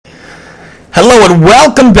Hello and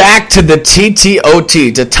welcome back to the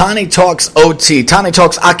TTOT, to Tani Talks OT. Tani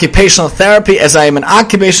Talks Occupational Therapy, as I am an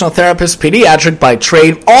occupational therapist, pediatric by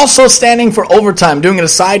trade, also standing for overtime, doing it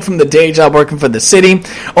aside from the day job working for the city.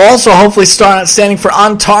 Also hopefully standing for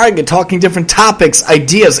On Target, talking different topics,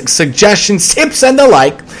 ideas, suggestions, tips, and the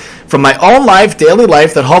like from my own life, daily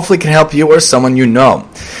life, that hopefully can help you or someone you know.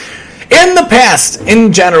 In the past,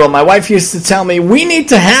 in general, my wife used to tell me, we need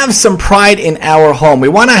to have some pride in our home. We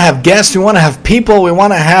want to have guests, we want to have people, we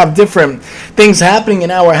want to have different things happening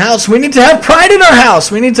in our house. We need to have pride in our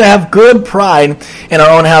house. We need to have good pride in our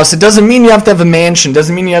own house. It doesn't mean you have to have a mansion. It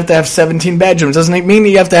doesn't mean you have to have 17 bedrooms. It doesn't mean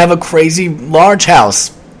you have to have a crazy large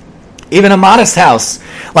house. Even a modest house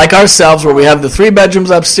like ourselves, where we have the 3 bedrooms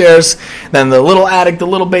upstairs, then the little attic, the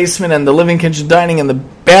little basement, and the living, kitchen, dining, and the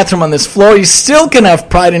bathroom on this floor, you still can have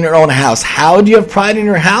pride in your own house. How do you have pride in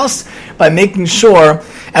your house? By making sure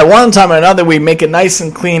at one time or another we make it nice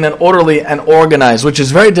and clean and orderly and organized, which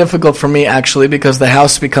is very difficult for me actually, because the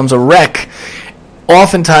house becomes a wreck.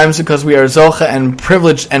 Oftentimes because we are zocha and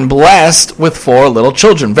privileged and blessed with 4 little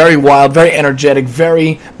children. Very wild, very energetic,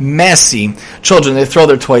 very messy children. They throw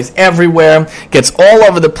their toys everywhere, gets all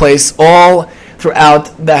over the place, all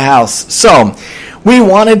throughout the house. So, we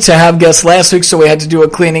wanted to have guests last week, so we had to do a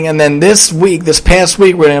cleaning. And then this past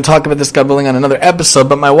week, we're going to talk about this, God willing, on another episode.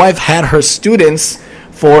 But my wife had her students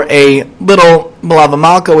for a little Malava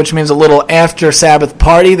Malka, which means a little after Sabbath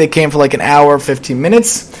party. They came for like an hour, 15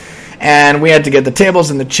 minutes. And we had to get the tables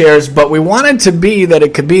and the chairs, but we wanted to be that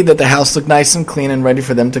it could be that the house looked nice and clean and ready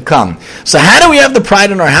for them to come. So how do we have the pride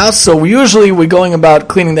in our house? So we're going about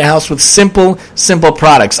cleaning the house with simple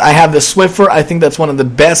products. I have the Swiffer. I think that's one of the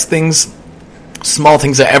best things, small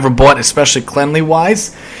things I ever bought, especially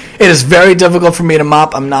cleanly-wise. It is very difficult for me to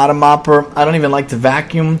mop. I'm not a mopper. I don't even like to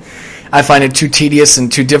vacuum. I find it too tedious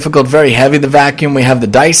and too difficult, very heavy, the vacuum. We have the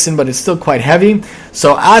Dyson, but it's still quite heavy.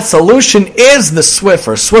 So our solution is the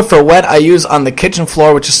Swiffer. Swiffer Wet I use on the kitchen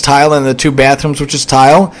floor, which is tile, and the 2 bathrooms, which is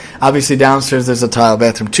tile. Obviously downstairs there's a tile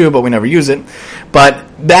bathroom too, but we never use it. But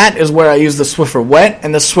that is where I use the Swiffer Wet.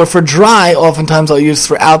 And the Swiffer Dry, oftentimes I'll use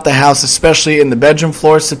throughout the house, especially in the bedroom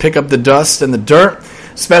floors to pick up the dust and the dirt,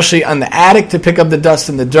 especially on the attic to pick up the dust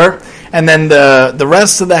and the dirt. And then the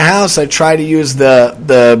rest of the house, I try to use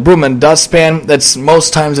the broom and dustpan. That's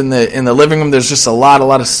most times in the living room. There's just a lot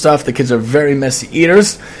of stuff. The kids are very messy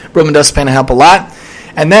eaters. Broom and dustpan help a lot.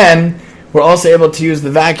 And then we're also able to use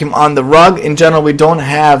the vacuum on the rug. In general, we don't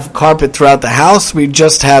have carpet throughout the house. We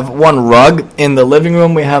just have one rug. In the living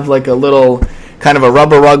room, we have like a little kind of a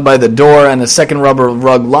rubber rug by the door and a second rubber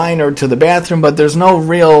rug liner to the bathroom, but there's no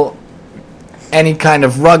real any kind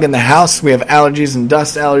of rug in the house. We have allergies and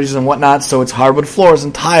dust allergies and whatnot, so it's hardwood floors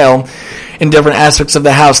and tile in different aspects of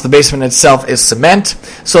the house. The basement itself is cement.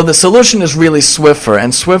 So the solution is really Swiffer,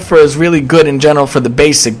 and Swiffer is really good in general for the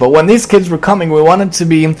basic. But when these kids were coming, we wanted to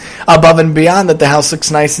be above and beyond that the house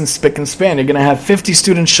looks nice and spick and span. You're going to have 50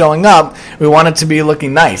 students showing up. We want it to be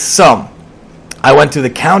looking nice. So I went through the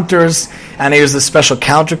counters, and I used the special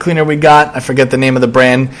counter cleaner we got. I forget the name of the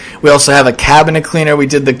brand. We also have a cabinet cleaner. We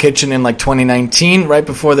did the kitchen in like 2019, right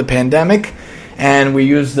before the pandemic. And we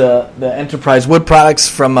used the Enterprise Wood products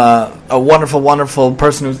from a wonderful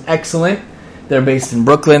person who's excellent. They're based in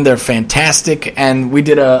Brooklyn. They're fantastic. And we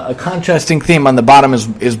did a contrasting theme. On the bottom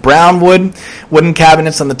is brown wood, wooden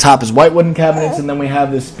cabinets. On the top is white wooden cabinets. And then we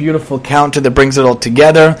have this beautiful counter that brings it all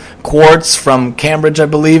together. Quartz from Cambridge, I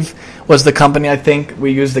believe, was the company. I think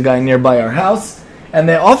we used the guy nearby our house. And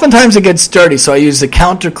then oftentimes it gets dirty, so I use the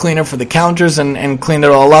counter cleaner for the counters and cleaned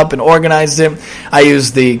it all up and organized it. I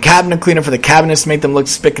use the cabinet cleaner for the cabinets to make them look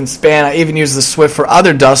spick and span. I even use the Swiffer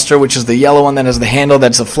Other Duster, which is the yellow one that has the handle.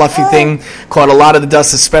 That's a fluffy thing. Caught a lot of the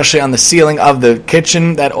dust, especially on the ceiling of the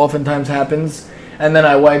kitchen. That oftentimes happens. And then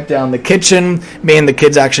I wiped down the kitchen. Me and the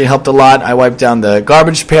kids actually helped a lot. I wiped down the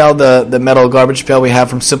garbage pail, the metal garbage pail we have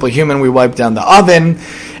from Simple Human. We wiped down the oven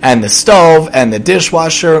and the stove and the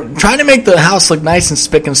dishwasher. Trying to make the house look nice and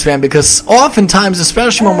spick and span, because oftentimes,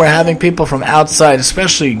 especially when we're having people from outside,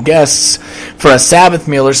 especially guests for a Sabbath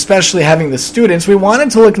meal, or especially having the students, we want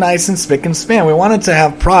it to look nice and spick and span. We want it to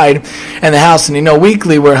have pride in the house. And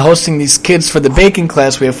weekly we're hosting these kids for the baking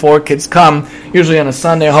class. We have 4 kids come, usually on a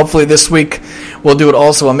Sunday. Hopefully this week we'll do it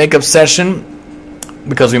also a makeup session,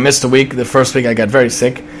 because we missed a week. The first week I got very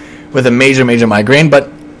sick with a major migraine. But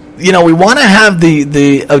we want to have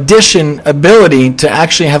the ability to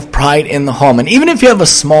actually have pride in the home. And even if you have a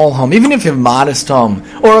small home, even if you have a modest home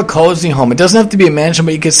or a cozy home, it doesn't have to be a mansion,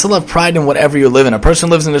 but you can still have pride in whatever you live in. A person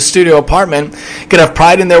who lives in a studio apartment can have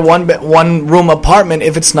pride in their one-room apartment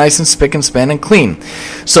if it's nice and spick and span and clean.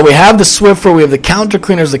 So we have the Swiffer, we have the counter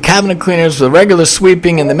cleaners, the cabinet cleaners, the regular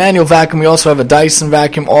sweeping, and the manual vacuum. We also have a Dyson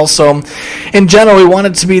vacuum also. In general, we want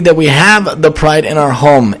it to be that we have the pride in our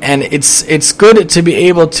home. And it's good to be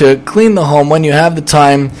able to clean the home when you have the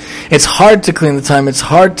time. It's hard to clean the time. It's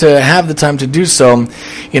hard to have the time to do so.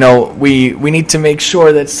 We need to make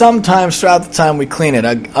sure that sometimes throughout the time we clean it.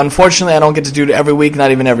 Unfortunately, I don't get to do it every week,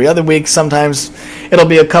 not even every other week. Sometimes it'll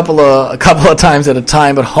be a couple of times at a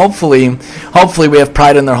time, but hopefully we have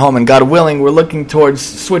pride in their home. And God willing, we're looking towards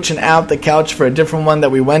switching out the couch for a different one that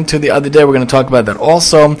we went to the other day. We're going to talk about that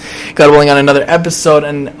also, God willing, on another episode,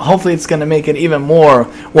 and hopefully it's going to make it even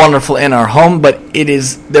more wonderful in our home. But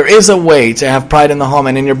there is a way to have pride in the home.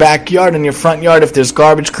 And in your backyard, in your front yard, if there's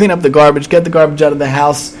garbage, clean up the garbage, get the garbage out of the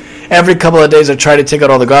house. Every couple of days I try to take out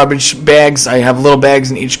all the garbage bags. I have little bags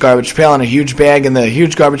in each garbage pail and a huge bag in the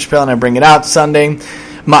huge garbage pail, and I bring it out Sunday.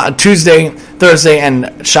 Tuesday, Thursday,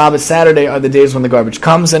 and Shabbos, Saturday are the days when the garbage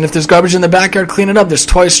comes. And if there's garbage in the backyard, clean it up. There's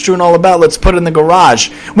toys strewn all about. Let's put it in the garage.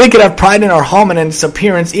 We could have pride in our home and in its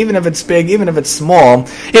appearance, even if it's big, even if it's small,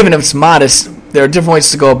 even if it's modest. There are different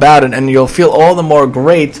ways to go about it, and you'll feel all the more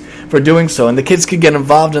great for doing so. And the kids could get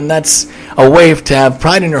involved, and that's a way to have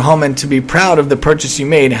pride in your home and to be proud of the purchase you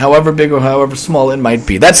made, however big or however small it might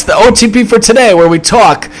be. That's the OTP for today, where we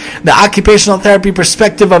talk the occupational therapy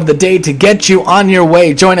perspective of the day to get you on your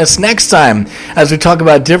way. Join us next time as we talk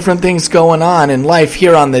about different things going on in life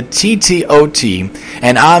here on the TTOT.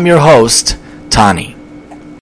 And I'm your host, Tani.